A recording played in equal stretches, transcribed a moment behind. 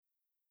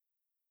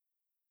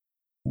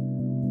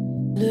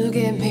Look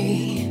at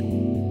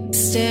me,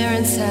 stare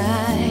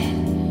inside.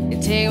 You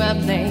take my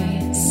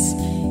place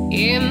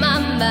in my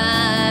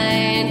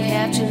mind,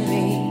 capture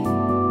me,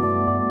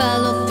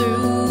 follow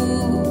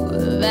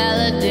through,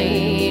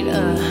 validate,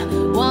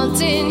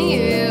 wanting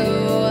you.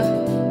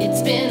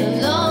 It's been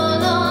a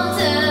long, long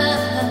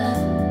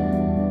time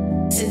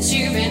since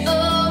you've been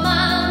on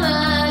my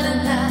mind,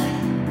 and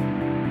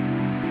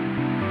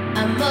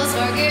I must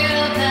forget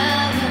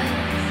about her.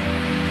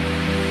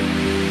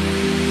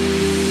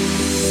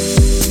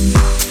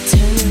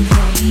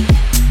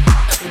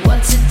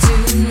 What to do,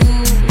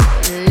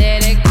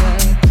 let it go,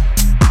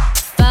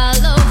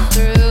 follow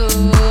through,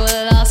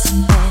 lost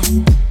and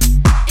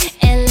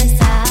endless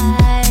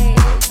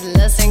eyes,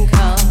 lust and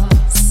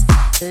calls,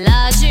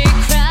 logic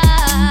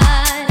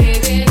cries.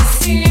 Baby, it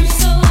seems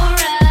so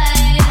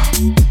right.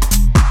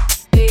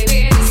 Baby,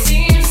 it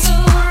seems so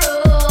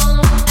wrong.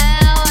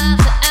 Hour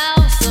after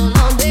hour, so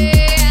long,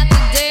 day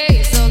after day,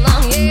 so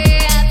long,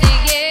 year after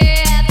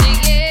year after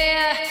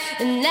year,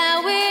 and now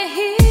we're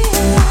here.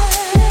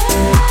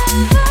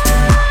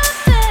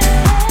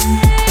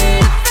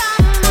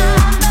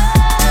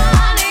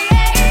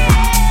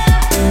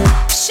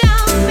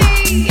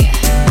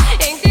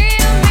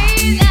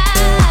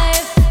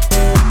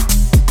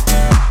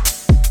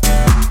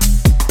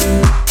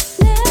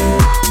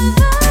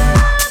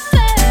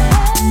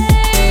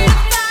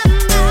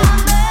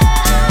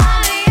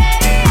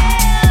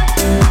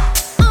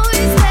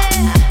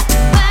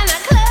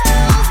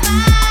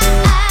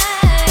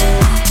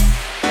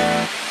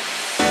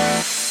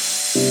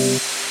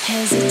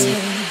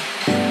 Hesitate,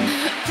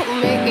 pull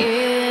me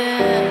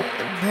in,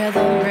 breath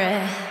on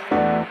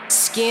breath,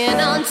 skin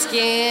on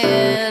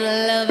skin,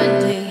 loving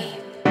deep,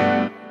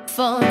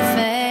 falling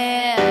fast.